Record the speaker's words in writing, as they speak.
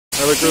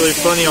I look really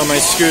funny on my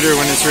scooter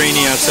when it's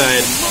rainy outside.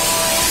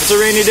 It's a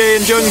rainy day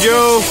in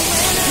Zhengzhou.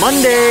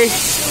 Monday.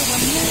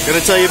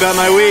 Gonna tell you about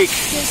my week.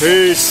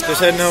 Peace. Just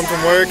heading home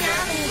from work.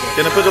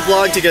 Gonna put a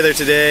vlog together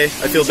today.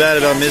 I feel bad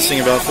about missing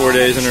about 4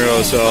 days in a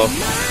row, so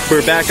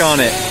we're back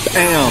on it.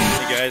 Bam!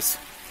 Hey guys,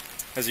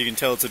 as you can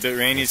tell it's a bit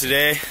rainy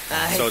today,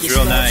 so it's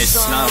real nice,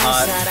 not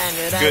hot,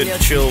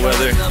 good chill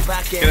weather.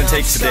 Gonna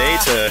take today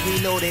to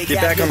get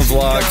back on the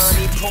vlogs.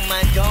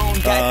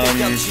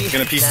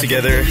 Gonna piece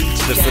together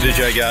the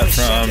footage I got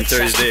from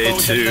Thursday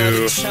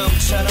to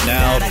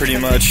now pretty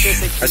much.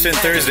 I spent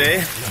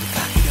Thursday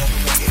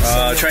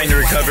trying to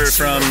recover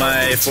from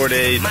my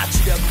 4-day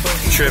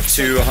trip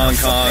to Hong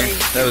Kong.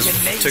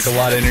 That took a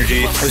lot of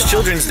energy. It was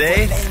Children's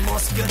Day.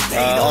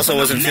 Also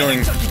wasn't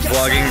feeling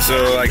vlogging,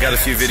 so I got a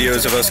few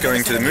videos of us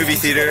going to the movie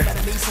theater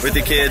with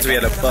the kids. We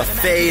had a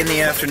buffet in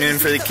the afternoon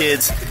for the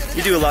kids.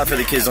 We do a lot for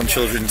the kids on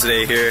Children's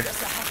Day here.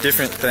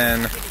 Different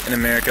than in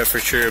America for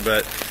sure,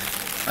 but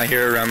I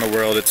hear around the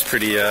world it's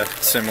pretty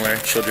similar.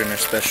 Children are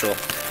special.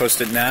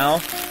 Post it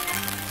now.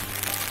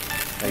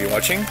 Are you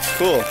watching?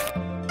 Cool.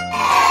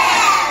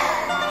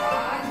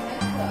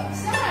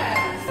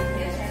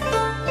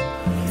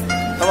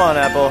 Come on,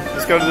 Apple.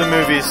 Let's go to the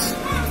movies.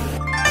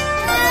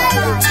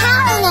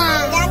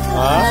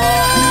 Huh?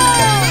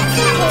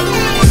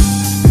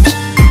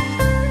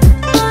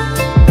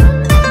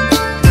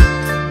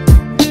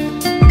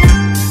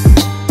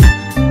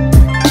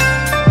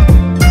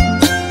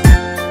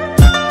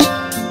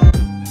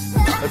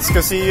 Let's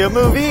go see a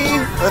movie.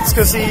 Let's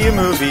go see a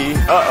movie.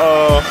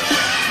 Uh-oh.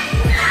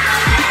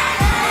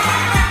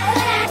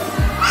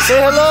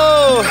 Say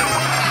hello.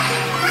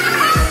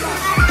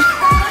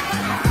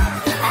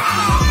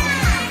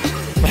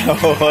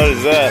 What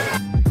is that?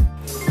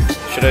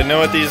 Should I know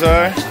what these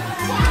are?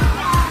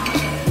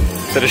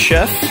 Is that a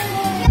chef?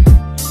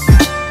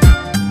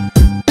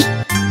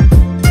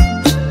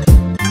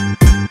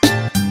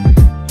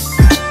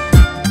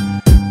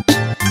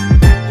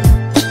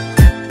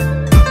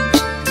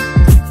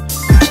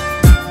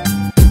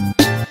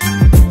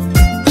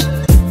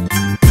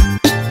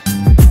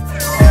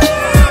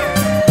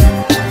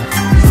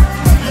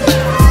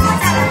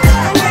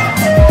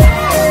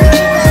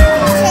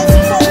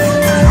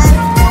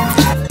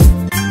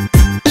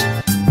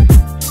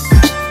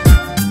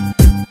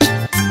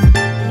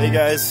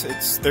 Guys,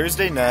 it's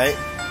Thursday night.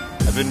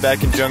 I've been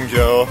back in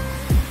Zhengzhou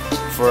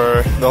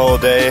for the whole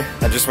day.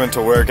 I just went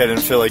to work. I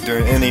didn't feel like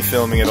doing any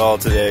filming at all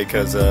today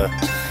because I'm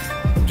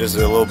just a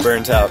little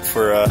burnt out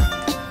for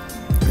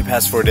the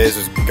past 4 days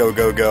was go,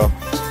 go, go.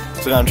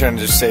 So now I'm trying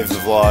to just save the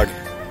vlog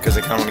because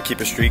I kind of want to keep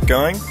a streak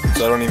going.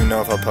 So I don't even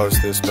know if I'll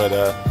post this, but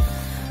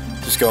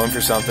just going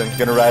for something.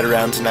 Gonna ride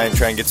around tonight and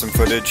try and get some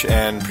footage,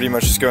 and pretty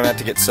much just going out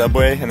to get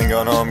Subway and then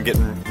going home,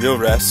 getting real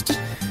rest.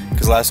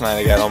 Because last night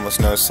I got almost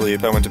no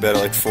sleep. I went to bed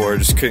at like 4,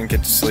 just couldn't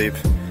get to sleep.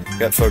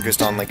 Got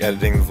focused on like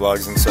editing the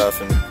vlogs and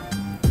stuff and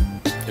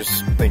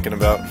just thinking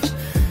about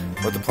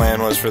what the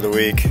plan was for the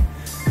week.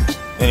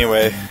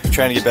 Anyway,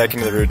 trying to get back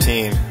into the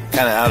routine.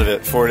 Kind of out of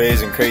it. 4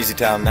 days in crazy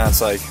town, now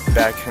it's like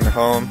back in the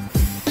home.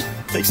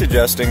 Takes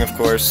adjusting, of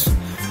course.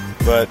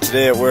 But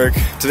today at work,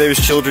 today was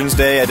Children's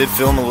Day. I did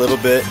film a little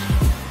bit,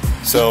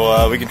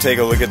 so we can take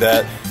a look at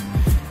that,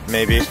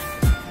 maybe.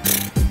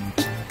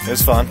 It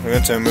was fun. We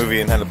went to a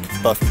movie and had a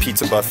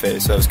pizza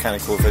buffet, so that was kind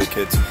of cool for the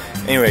kids.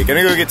 Anyway,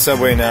 gonna go get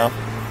Subway now.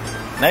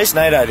 Nice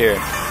night out here.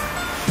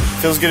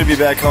 Feels good to be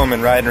back home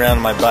and riding around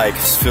on my bike.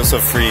 Feels so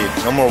free.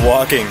 No more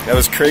walking. That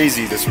was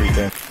crazy this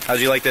weekend. How'd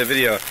you like that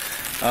video?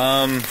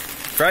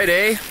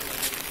 Friday.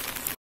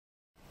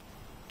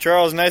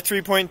 Charles, nice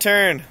 3-point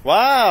turn.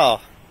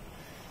 Wow.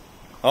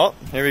 Oh,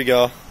 here we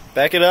go.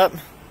 Back it up.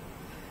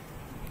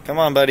 Come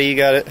on, buddy. You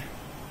got it.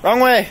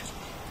 Wrong way.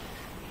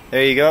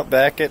 There you go.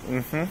 Back it.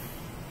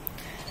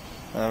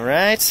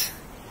 Alright.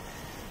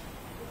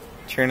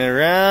 Turn it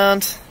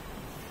around.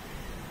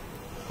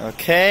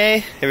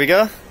 Okay, here we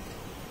go.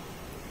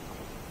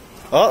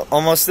 Oh,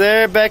 almost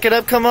there. Back it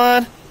up, come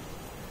on.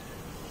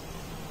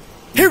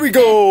 Here we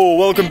go!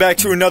 Welcome back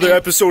to another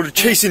episode of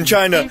Chasing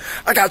China.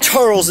 I got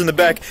Charles in the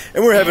back,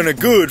 and we're having a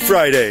good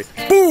Friday.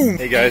 Boom!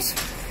 Hey guys,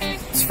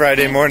 it's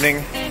Friday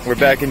morning. We're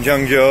back in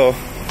Zhengzhou.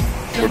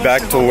 We're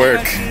back to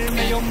work.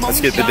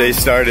 Let's get the day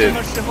started.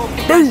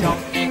 Boom!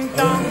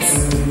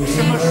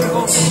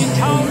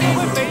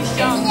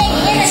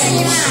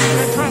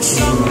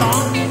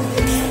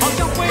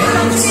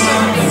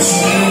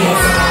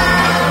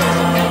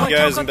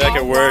 Guys, I'm back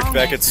at work,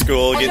 back at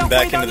school, getting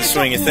back into the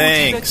swing of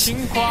things.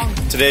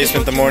 Today I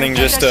spent the morning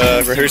just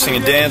rehearsing a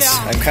dance.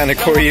 I'm kind of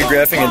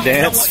choreographing a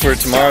dance for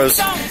tomorrow's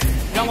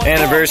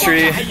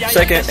anniversary,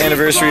 second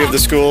anniversary of the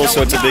school,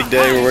 so it's a big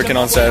day. We're working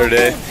on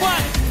Saturday.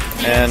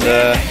 And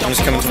I'm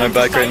just coming to my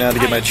bike right now to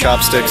get my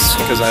chopsticks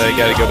because I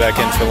gotta go back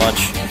in for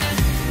lunch.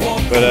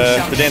 But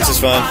the dance is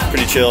fun,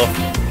 pretty chill.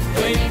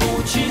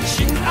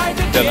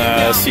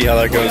 Gonna see how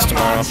that goes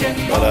tomorrow.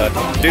 But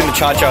doing the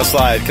cha-cha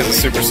slide because it's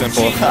super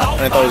simple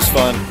and I thought it was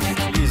fun.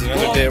 Geez,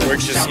 another day at work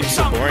just seems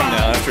so boring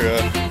now after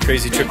a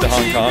crazy trip to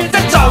Hong Kong.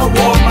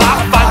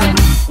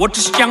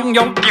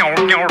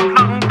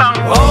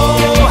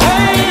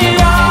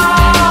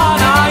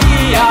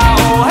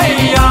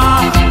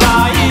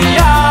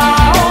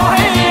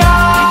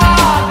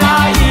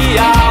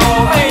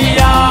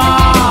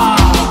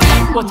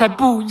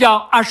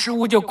 要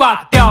25就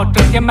挂掉，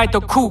整天埋头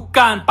苦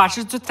干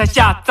，80岁才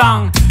下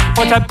葬。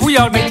我才不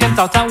要每天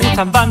早餐、午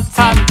餐、晚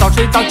餐，早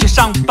睡早起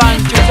上班，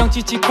就像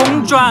机器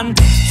空转，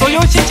所有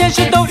新鲜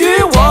事都与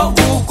我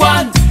无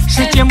关。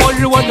世界末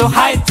日我都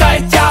还在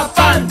加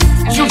班，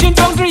雄心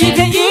壮志一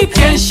天一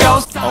天消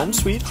散。 Home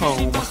sweet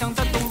home.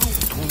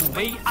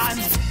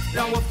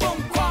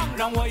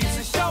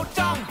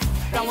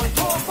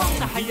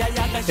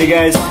 Hey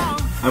guys,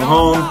 I'm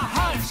home.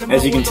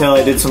 As you can tell,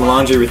 I did some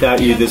laundry without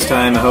you this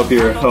time. I hope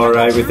you're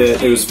alright with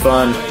it. It was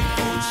fun.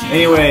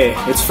 Anyway,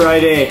 it's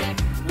Friday.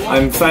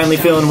 I'm finally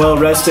feeling well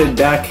rested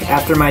back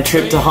after my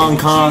trip to Hong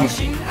Kong.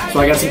 So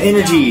I got some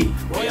energy.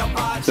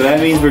 So that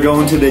means we're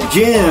going to the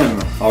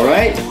gym.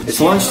 Alright? It's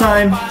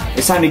lunchtime.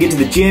 It's time to get to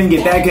the gym,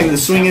 get back into the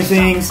swing of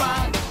things.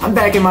 I'm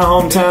back in my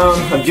hometown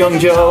of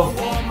Zhengzhou.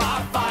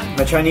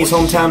 My Chinese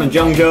hometown of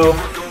Zhengzhou.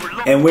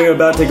 And we're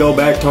about to go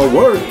back to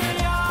work.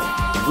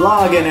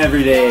 Vlogging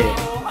every day.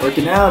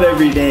 Working out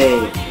every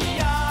day.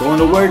 Going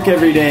to work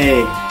every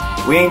day.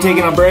 We ain't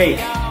taking a break.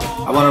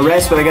 I want to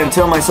rest, but I gotta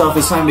tell myself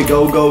it's time to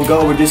go, go,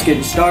 go. We're just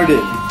getting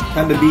started.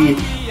 Time to be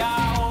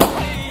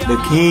the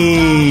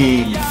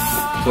king.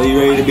 So you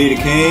ready to be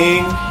the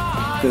king?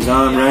 Cause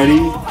I'm ready.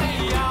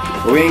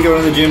 But we ain't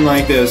going to the gym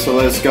like this, so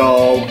let's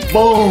go.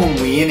 Boom!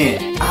 We in it.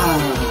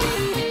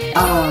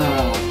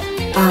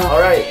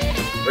 Alright,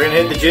 we're gonna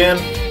hit the gym.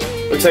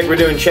 Looks like we're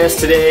doing chest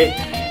today.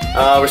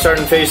 We're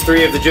starting phase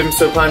 3 of the Gym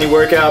Sopani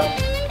workout.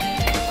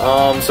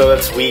 So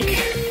that's week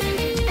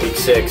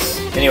 6.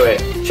 Anyway,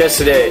 chest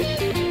today.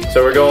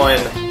 So we're going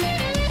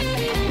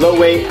low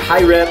weight,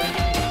 high rep,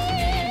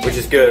 which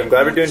is good. I'm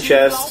glad we're doing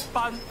chest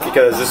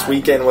because this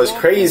weekend was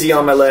crazy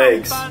on my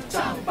legs.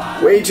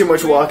 Way too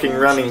much walking,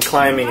 running,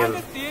 climbing,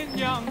 and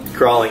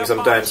crawling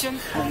sometimes.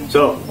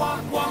 So,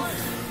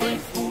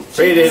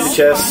 ready to hit the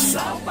chest.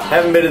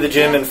 Haven't been to the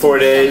gym in 4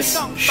 days.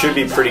 Should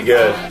be pretty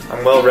good.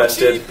 I'm well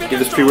rested. Give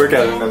this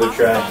pre-workout another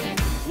try.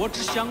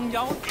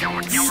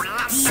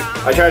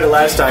 I tried it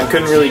last time.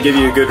 Couldn't really give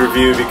you a good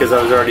review because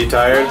I was already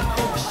tired.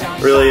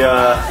 Really,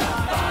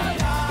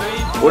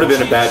 would have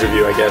been a bad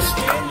review, I guess.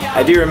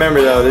 I do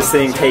remember though, this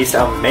thing tastes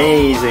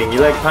amazing. You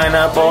like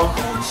pineapple?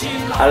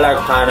 I like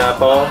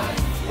pineapple.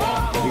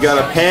 You got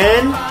a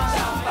pen?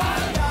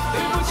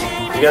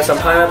 You got some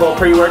pineapple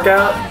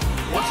pre-workout?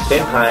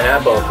 Then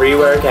pineapple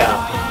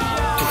pre-workout.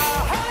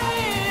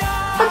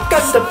 I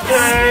got the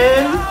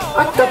pen.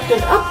 I got the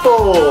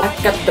apple. I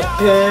got the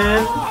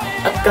pen.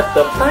 I got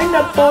the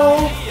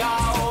pineapple.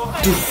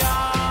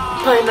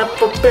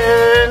 Pineapple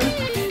pen.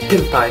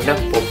 Then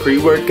pineapple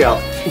pre-workout.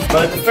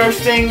 But the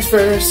first things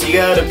first, you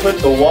gotta put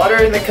the water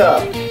in the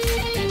cup.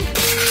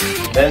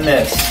 Then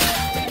this.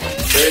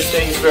 First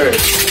things first.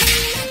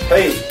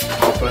 Hey,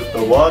 put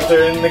the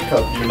water in the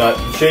cup. You not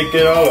shake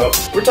it all up.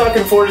 We're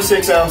talking 4 to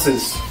 6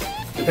 ounces.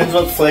 Depends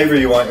what flavor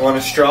you want. You want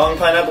a strong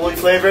pineapple-y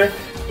flavor?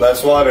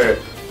 Less water.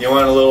 You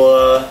want a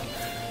little,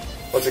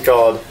 what's it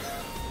called?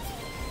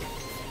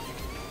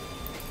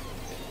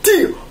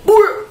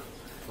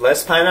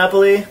 Less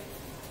pineapple-y?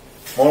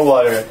 More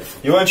water.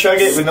 You want to chug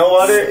it with no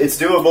water? It's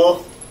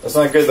doable. That's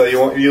not good though.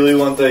 You really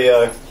want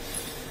the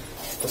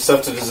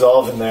stuff to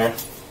dissolve in there,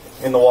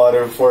 in the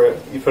water before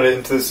you put it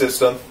into the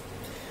system.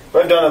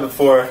 But I've done it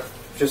before,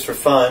 just for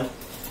fun.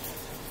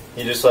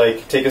 You just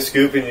like take a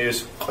scoop and you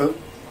just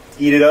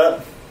eat it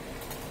up.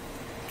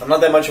 I'm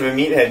not that much of a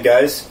meathead,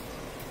 guys.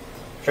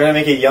 I'm trying to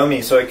make it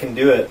yummy so I can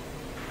do it.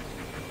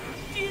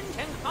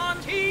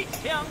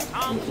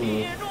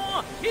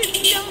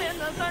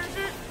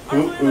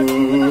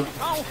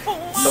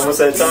 It's almost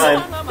that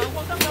time.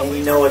 And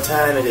you know what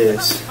time it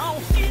is.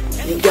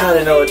 You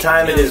gotta know what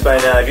time it is by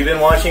now. Have you been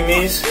watching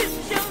these?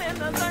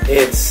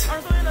 It's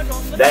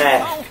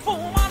that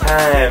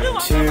time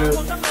to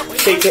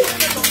shake it,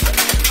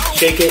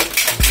 shake it,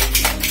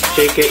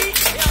 shake it,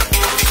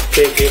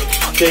 shake it,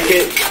 shake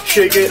it,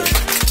 shake it.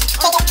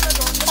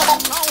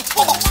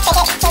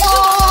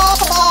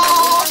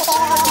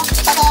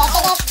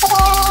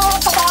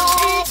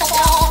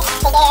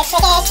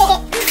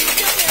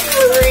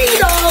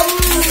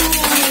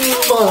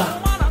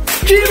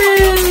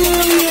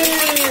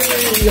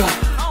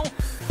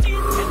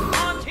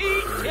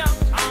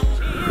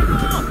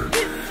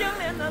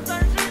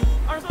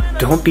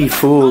 Don't be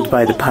fooled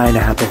by the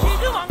pineapple.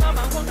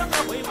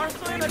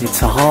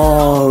 It's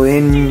all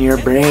in your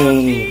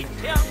brain.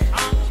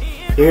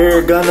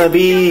 You're gonna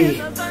be...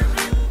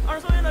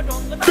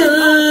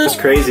 It's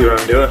crazy what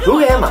I'm doing. Who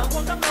am I?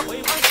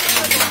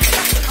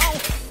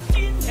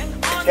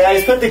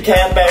 Guys, put the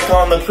cap back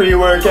on the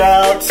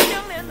pre-workout.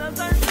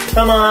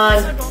 Come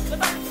on.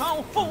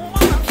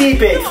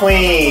 Keep it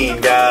clean,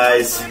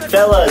 guys.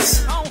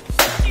 Fellas.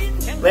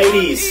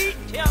 Ladies.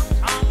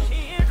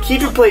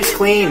 Keep your place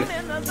clean.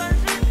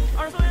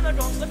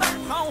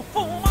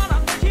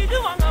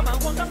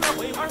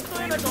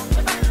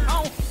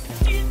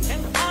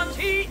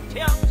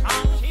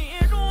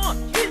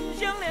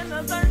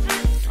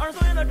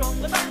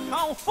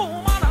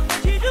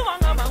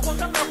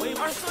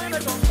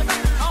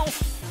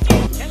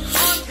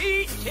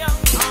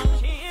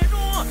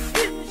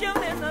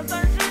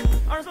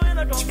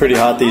 It's pretty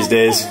hot these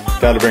days.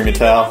 Gotta bring a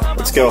towel.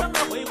 Let's go.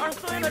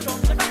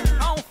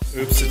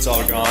 Oops, it's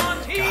all gone.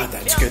 God,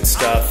 that's good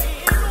stuff.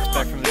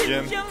 Back from the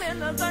gym.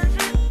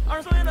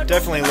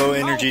 Definitely low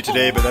energy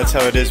today, but that's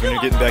how it is when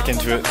you're getting back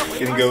into it.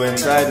 You can go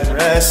inside and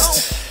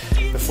rest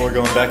before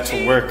going back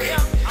to work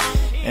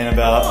in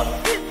about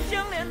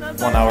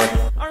 1 hour.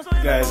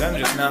 Guys, I'm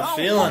just not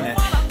feeling it.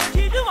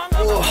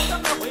 Ugh.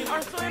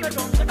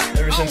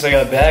 Ever since I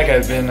got back,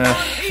 I've been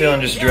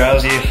feeling just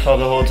drowsy all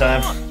the whole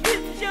time.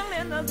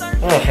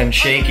 Oh, and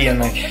shaky and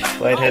like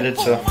lightheaded,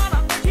 so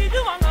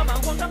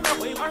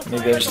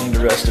maybe I just need to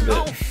rest a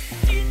bit.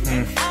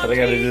 But I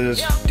gotta do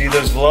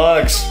those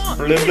vlogs.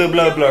 Blah blah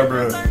blah blah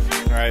blah.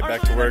 Alright,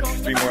 back to work.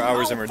 3 more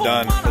hours and we're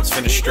done. Let's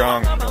finish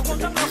strong. Don't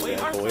forget these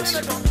bad boys.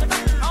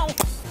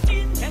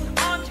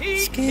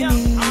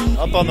 Skinny.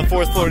 Up on the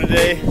 4th floor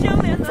today.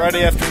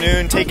 Friday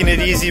afternoon, taking it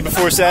easy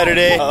before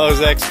Saturday. Uh-oh,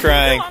 Zach's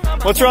crying.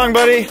 What's wrong,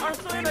 buddy?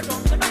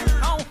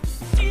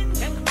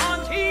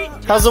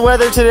 How's the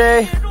weather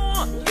today?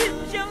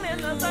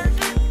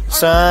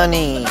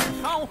 Sunny.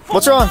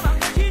 What's wrong?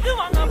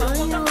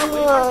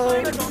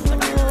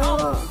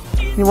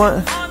 You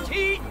want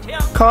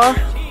car?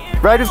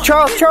 Ride with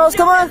Charles. Charles,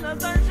 come on.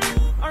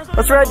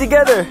 Let's ride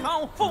together.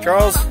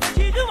 Charles,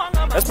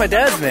 that's my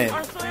dad's name.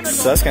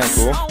 So that's kind of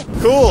cool.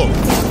 Cool.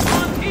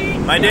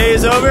 My day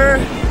is over.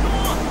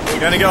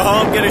 Gonna go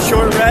home, get a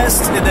short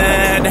rest, and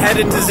then head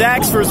into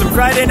Zach's for some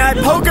Friday night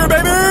poker,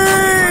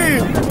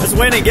 baby! Let's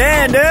win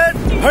again, dude.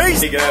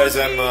 Peace. Hey guys,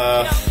 I'm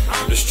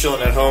just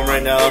chilling at home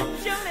right now.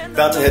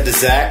 About to head to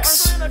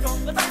Zach's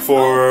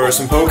for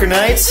some poker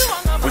nights,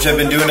 which I've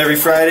been doing every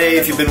Friday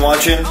if you've been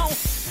watching.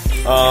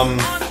 So I'm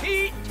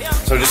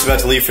just about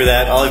to leave for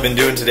that. All I've been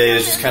doing today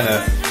is just kind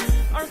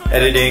of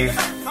editing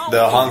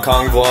the Hong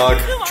Kong vlog,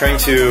 trying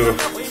to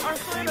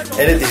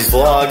edit these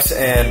vlogs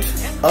and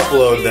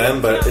upload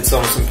them, but it's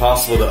almost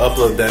impossible to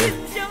upload them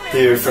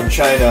here from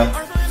China.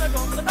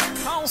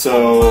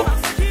 So,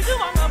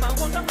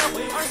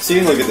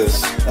 see, look at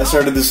this. I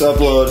started this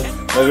upload,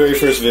 my very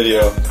first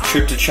video,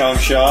 trip to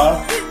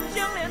Changsha.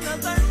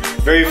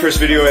 Very first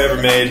video I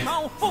ever made.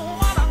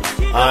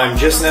 I'm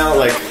just now,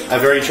 like,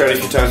 I've already tried a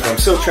few times, but I'm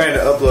still trying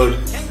to upload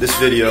this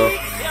video,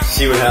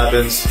 see what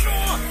happens.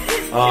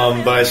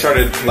 But I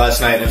started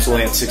last night and it's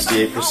only at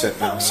 68%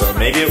 now, so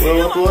maybe it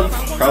will upload.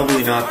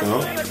 Probably not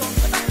though.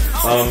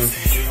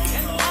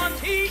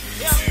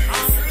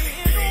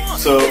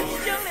 So,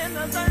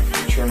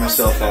 turn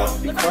myself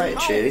off. Be quiet,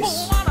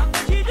 Chase.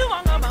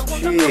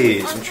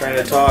 Jeez, I'm trying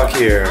to talk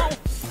here.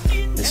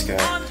 This guy.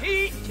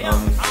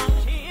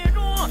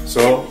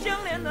 So,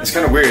 it's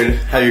kind of weird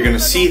how you're gonna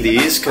see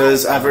these,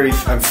 because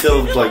I've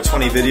filmed like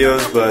 20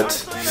 videos,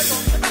 but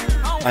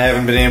I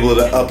haven't been able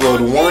to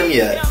upload one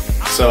yet.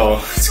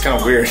 So, it's kind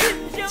of weird.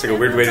 It's like a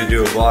weird way to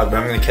do a vlog, but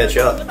I'm gonna catch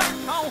up.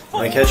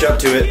 I'm gonna catch up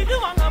to it,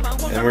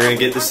 and we're gonna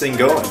get this thing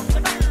going.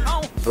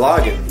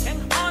 Vlogging.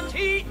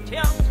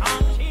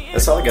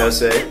 That's all I gotta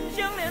say.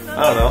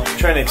 I don't know. I'm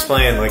trying to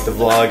explain like the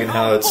vlog and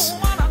how it's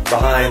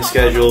behind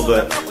schedule,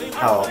 but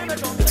how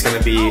it's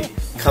gonna be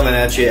coming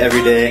at you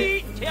every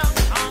day.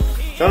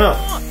 Don't know.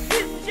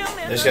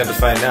 I just got to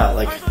find out.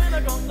 Like,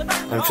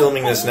 I'm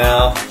filming this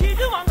now,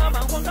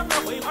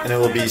 and it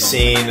will be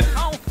seen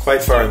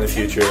quite far in the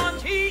future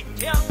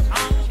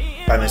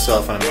by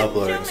myself when I'm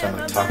uploading. So I'm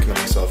like talking to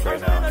myself right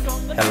now.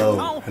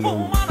 Hello,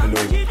 hello,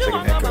 hello. It's like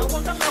an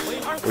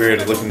echo.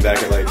 Weird looking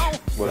back at like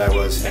what I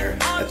was here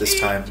at this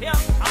time to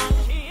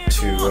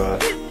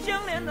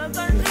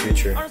in the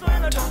future.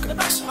 I'm talking to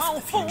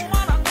myself in the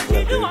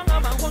future. What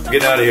up, dude? I'm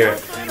getting out of here.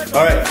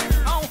 All right.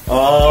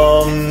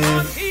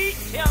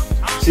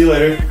 See you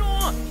later.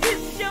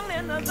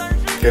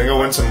 Gonna go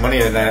win some money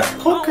tonight at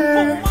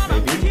poker,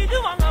 maybe.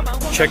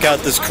 Check out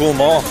this cool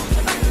mall.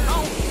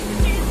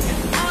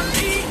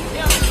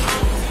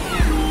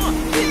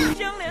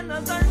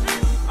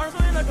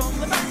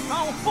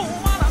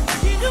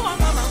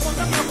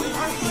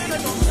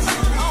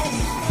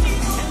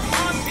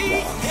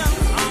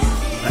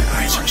 My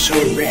eyes are so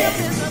red.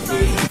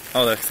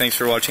 Oh, thanks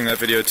for watching that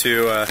video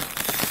too.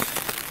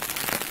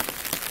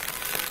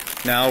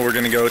 Now we're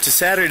gonna go to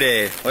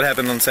Saturday. What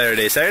happened on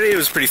Saturday? Saturday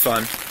was pretty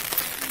fun.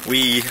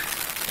 We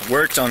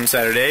worked on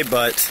Saturday,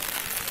 but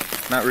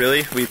not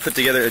really. We put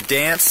together a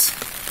dance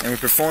and we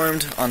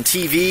performed on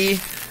TV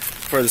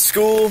for the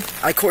school.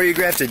 I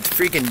choreographed a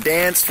freaking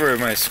dance for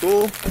my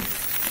school.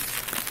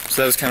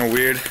 So that was kind of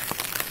weird.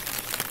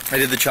 I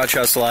did the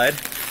cha-cha slide.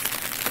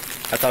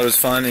 I thought it was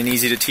fun and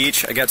easy to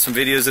teach. I got some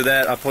videos of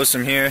that. I'll post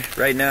them here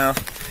right now.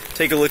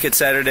 Take a look at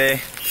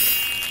Saturday.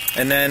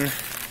 And then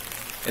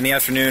in the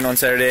afternoon on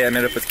Saturday, I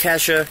met up with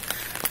Kasha.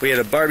 We had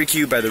a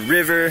barbecue by the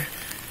river,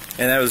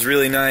 and that was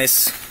really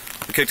nice.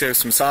 We cooked up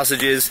some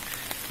sausages.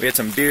 We had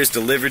some beers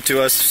delivered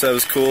to us, so that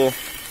was cool.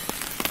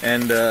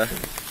 And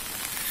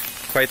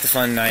quite the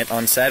fun night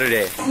on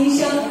Saturday.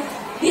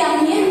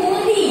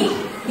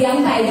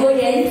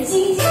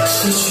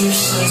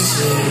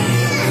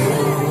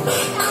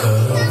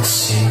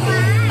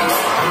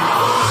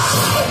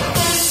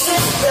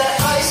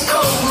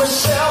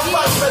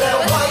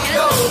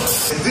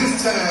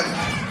 This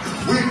time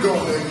go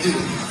on and get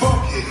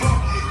funky.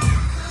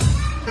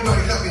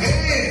 Everybody clap your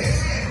hands.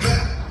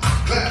 Clap,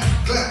 clap,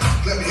 clap,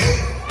 clap your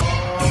hands.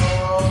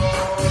 Oh,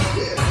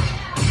 yeah.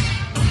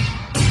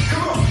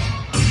 Come on.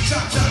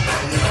 Chop, chop,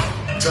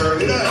 y'all. Turn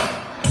it up.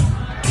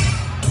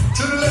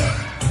 To the left.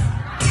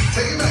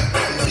 Take it back,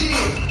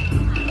 y'all.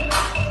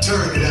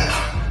 Turn it out.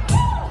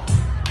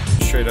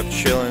 Straight up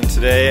chilling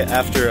today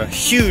after a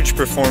huge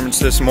performance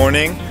this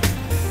morning.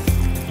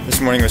 This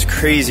morning was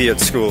crazy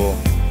at school.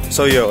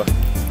 Soyo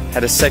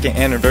had a second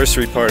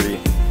anniversary party.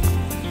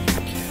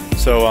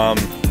 So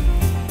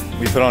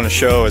we put on a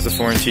show as the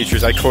foreign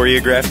teachers. I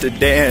choreographed a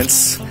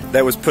dance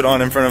that was put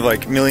on in front of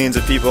like millions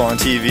of people on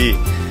TV.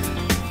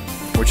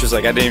 Which is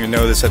like, I didn't even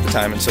know this at the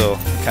time until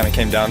it kind of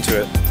came down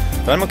to it.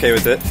 But I'm okay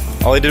with it.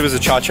 All I did was a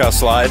cha-cha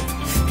slide.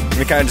 And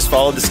we kind of just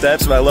followed the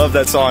steps, but I love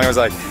that song. I was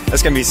like,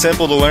 that's gonna be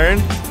simple to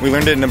learn. We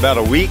learned it in about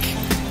a week,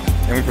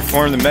 and we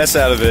performed the mess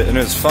out of it, and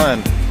it was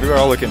fun. We were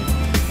all looking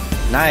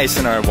nice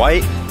in our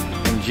white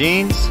and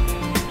jeans,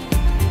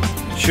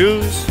 and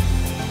shoes,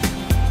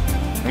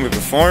 and we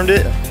performed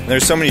it. And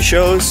there's so many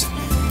shows.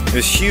 It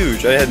was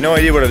huge. I had no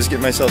idea what I was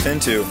getting myself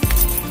into.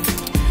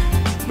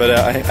 But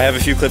I have a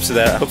few clips of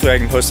that. Hopefully I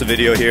can post a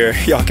video here.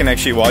 Y'all can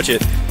actually watch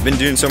it. I've been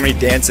doing so many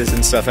dances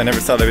and stuff. I never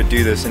thought I would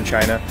do this in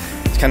China.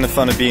 It's kind of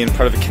fun to be in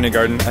part of a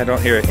kindergarten. I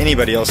don't hear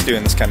anybody else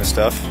doing this kind of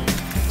stuff.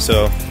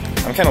 So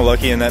I'm kind of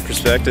lucky in that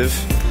perspective.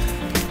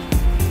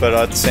 But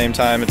at the same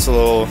time, it's a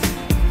little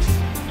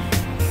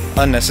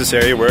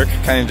unnecessary work.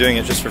 Kind of doing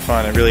it just for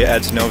fun. It really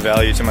adds no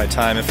value to my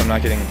time if I'm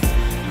not getting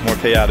more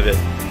pay out of it.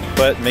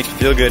 But it makes me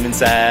feel good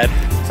inside.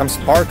 I'm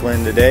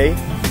sparkling today.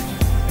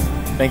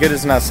 Thank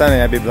goodness it's not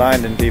sunny, I'd be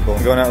blinding people.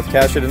 I'm going out with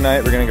Kasha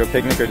tonight. We're gonna go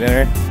picnic or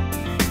dinner.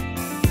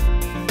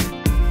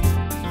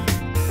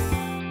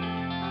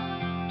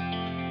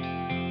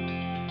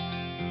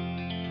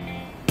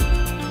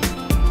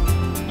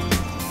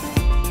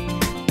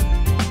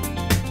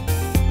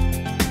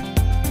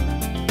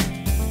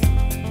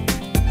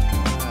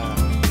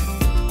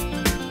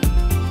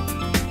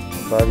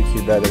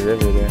 Barbecue by the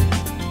river there.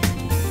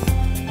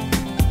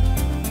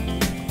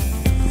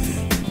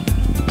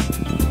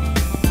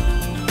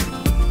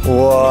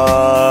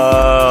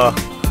 Whoa!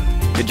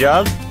 Good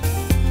job. Ooh,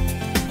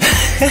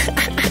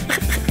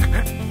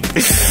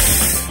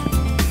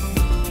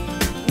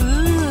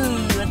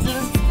 it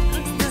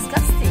looks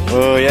disgusting.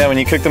 Oh yeah, when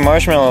you cook the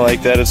marshmallow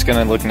like that, it's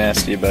gonna look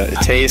nasty, but it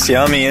tastes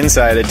yummy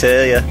inside, I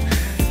tell ya.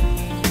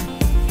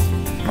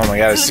 Oh my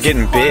god, it's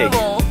getting big.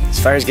 This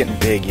fire's getting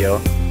big, yo.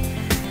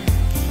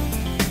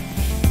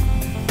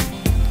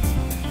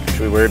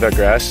 Should we worry about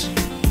grass?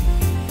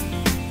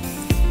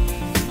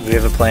 Do we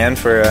have a plan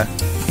for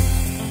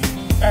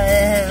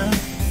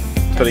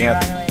putting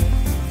out?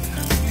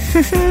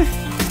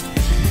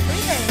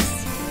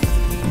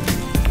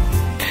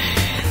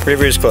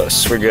 River is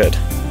close. We're good.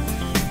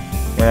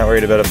 We're not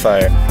worried about a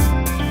fire.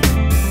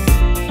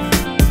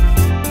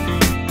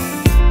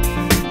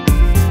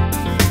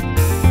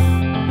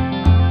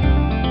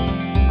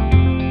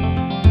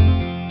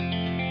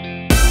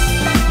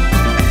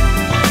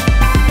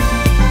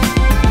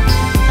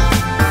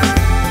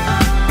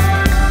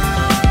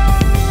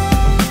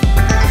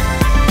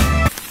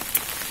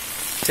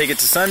 Take it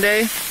to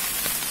Sunday.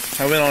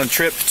 I went on a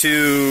trip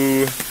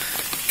to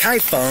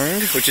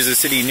Kaifeng, which is a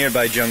city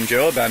nearby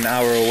Zhengzhou, about an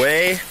hour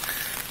away,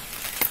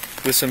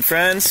 with some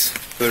friends.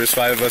 There was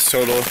 5 of us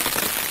total.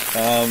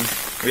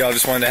 We all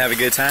just wanted to have a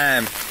good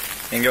time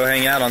and go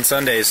hang out on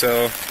Sunday,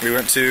 so we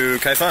went to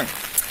Kaifeng.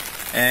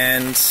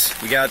 And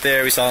we got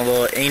there, we saw a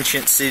little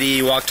ancient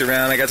city, walked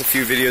around. I got a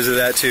few videos of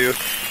that too.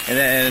 And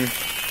then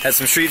had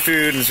some street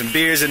food and some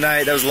beers at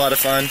night. That was a lot of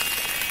fun.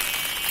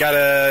 Got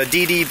a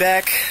DD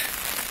back,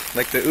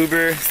 like the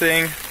Uber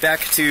thing, back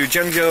to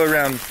Zhengzhou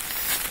around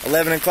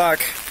 11 o'clock.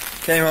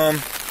 Came home,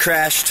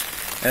 crashed,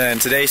 and then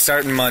today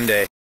starting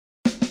Monday.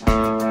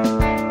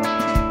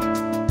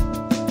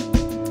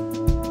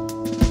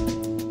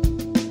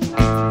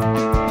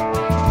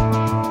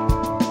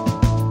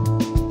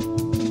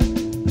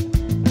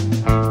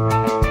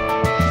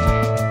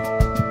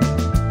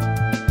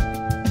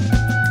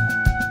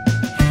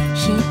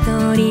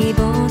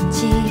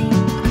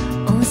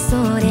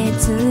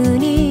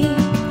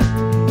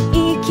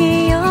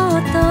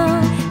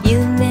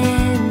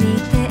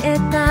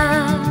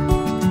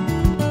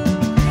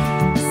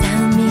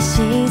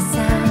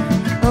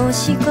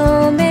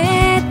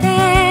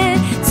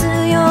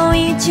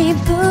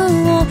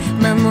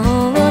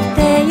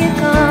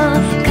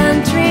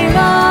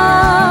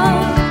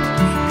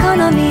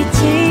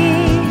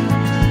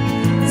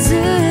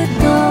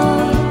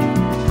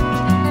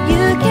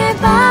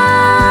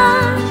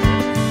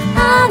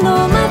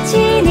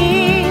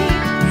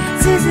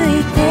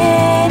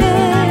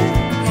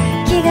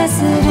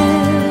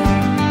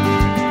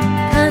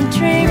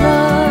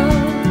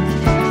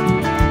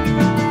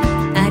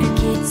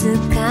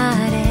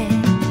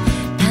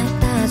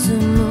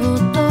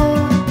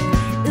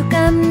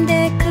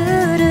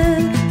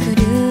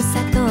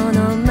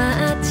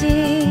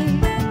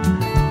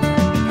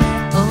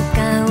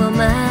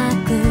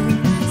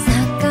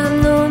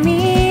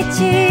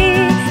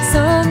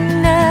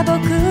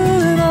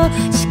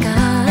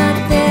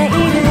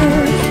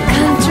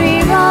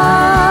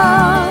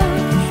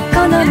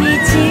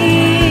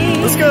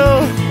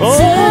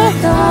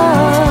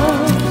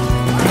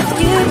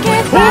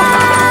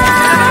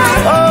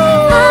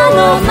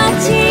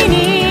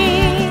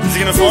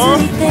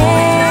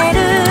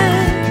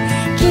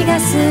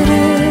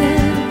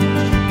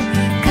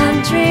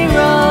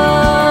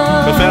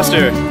 bit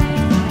faster.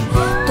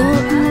 ど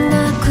ん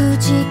なく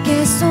じ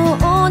けそ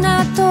う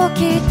な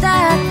時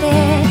だって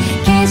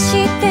決し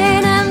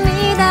て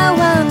涙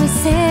は見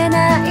せ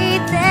ない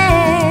で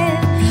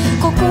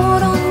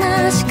心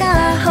なし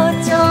か歩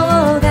調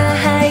が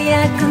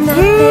速くなっ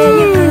てゆ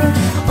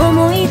く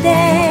思い出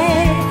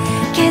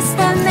消す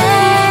ため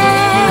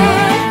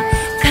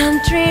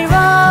Country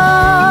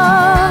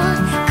road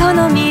こ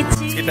の道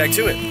Let's get back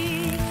to it.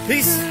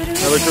 Peace.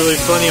 I look really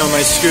funny on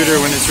my scooter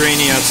when it's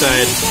rainy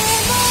outside.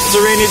 It's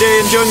a rainy day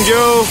in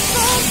Zhengzhou.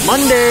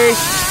 Monday.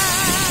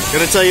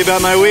 Gonna tell you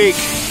about my week.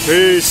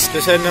 Peace.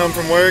 Just heading home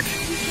from work.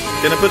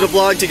 Gonna put a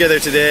vlog together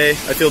today.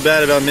 I feel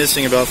bad about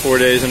missing about 4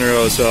 days in a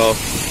row, so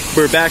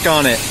we're back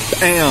on it.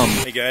 Bam!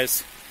 Hey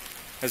guys,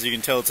 as you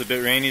can tell, it's a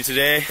bit rainy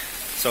today,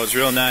 so it's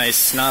real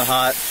nice, not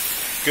hot,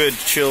 good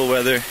chill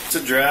weather. It's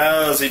a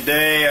drowsy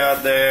day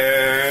out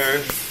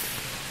there.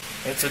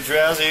 It's a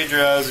drowsy,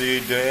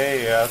 drowsy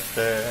day out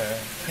there.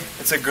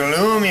 It's a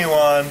gloomy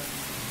one.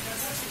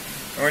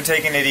 And we're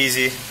taking it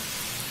easy.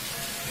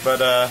 But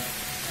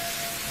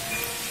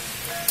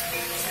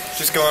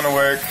just going to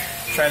work,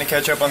 trying to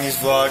catch up on these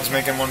vlogs,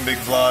 making one big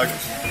vlog.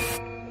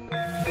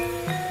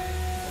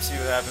 We'll see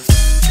what happens.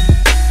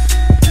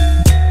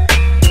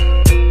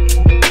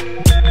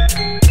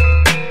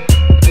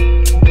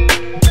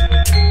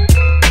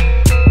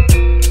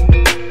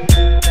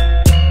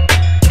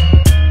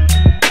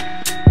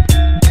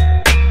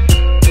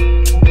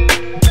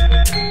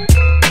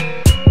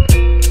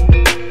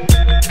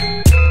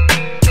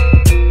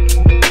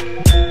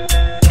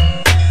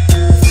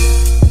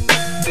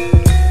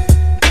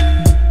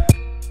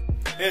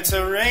 It's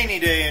a rainy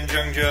day in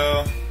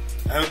Zhengzhou.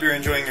 I hope you're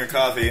enjoying your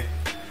coffee.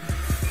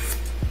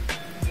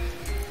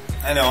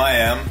 I know I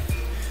am.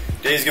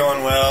 Day's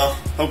going well.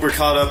 Hope we're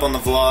caught up on the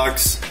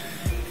vlogs.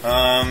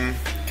 Kind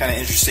of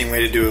interesting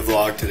way to do a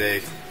vlog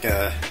today.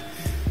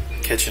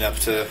 Catching up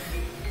to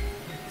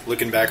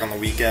looking back on the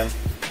weekend.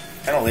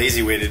 Kind of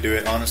lazy way to do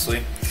it,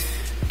 honestly.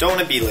 Don't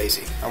want to be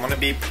lazy. I want to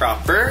be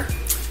proper.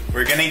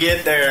 We're gonna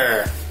get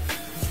there.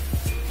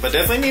 But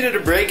definitely needed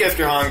a break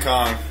after Hong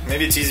Kong.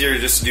 Maybe it's easier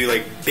just to do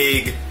like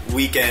big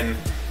weekend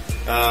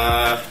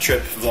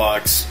trip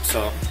vlogs.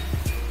 So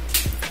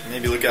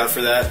maybe look out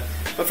for that.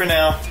 But for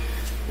now,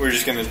 we're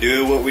just gonna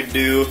do what we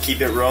do,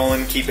 keep it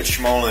rolling, keep it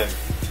schmolling.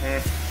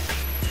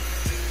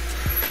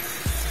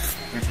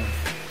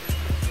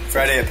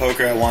 Friday at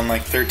poker I won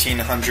like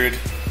 1,300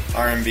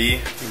 RMB.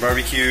 The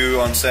barbecue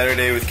on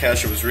Saturday with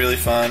Kesha was really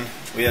fun.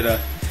 We had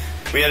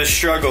a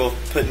struggle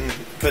putting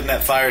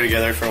that fire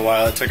together for a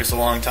while. It took us a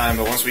long time,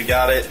 but once we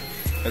got it,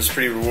 it was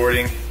pretty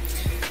rewarding.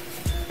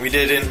 We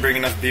didn't bring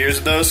enough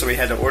beers though, so we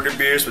had to order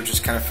beers, which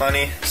was kind of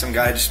funny. Some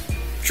guy just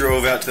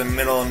drove out to the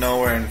middle of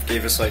nowhere and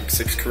gave us like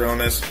 6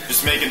 Coronas.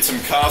 Just making some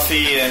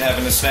coffee and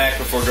having a snack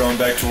before going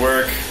back to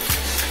work.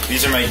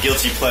 These are my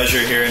guilty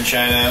pleasure here in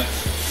China.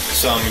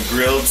 Some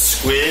grilled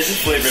squid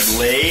flavored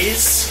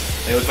Lays.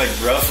 They look like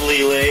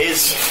Ruffly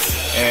Lays,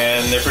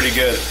 and they're pretty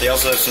good. They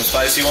also have some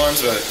spicy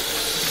ones, but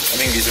I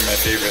think these are my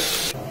favorite.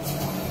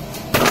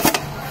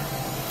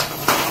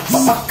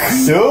 Fuck,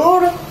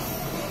 dude!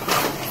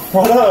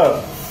 What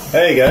up?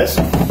 Hey guys.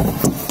 I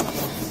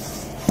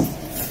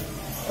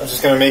was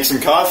just gonna make some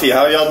coffee.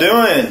 How y'all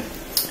doing?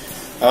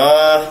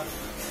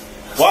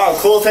 Wow,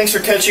 cool. Thanks for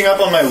catching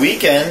up on my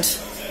weekend.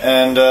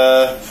 And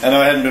I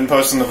know I hadn't been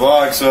posting the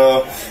vlog,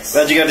 so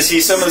glad you got to see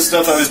some of the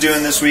stuff I was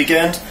doing this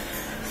weekend.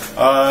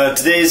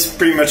 Today's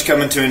pretty much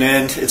coming to an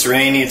end. It's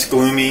rainy, it's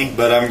gloomy,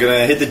 but I'm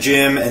gonna hit the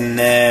gym and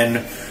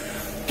then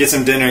get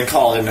some dinner and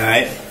call it a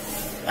night.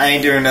 I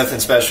ain't doing nothing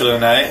special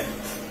tonight.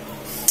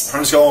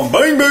 I'm just going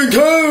Bang Bang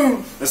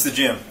Town! That's the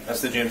gym. That's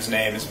the gym's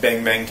name. It's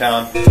Bang Bang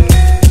Town.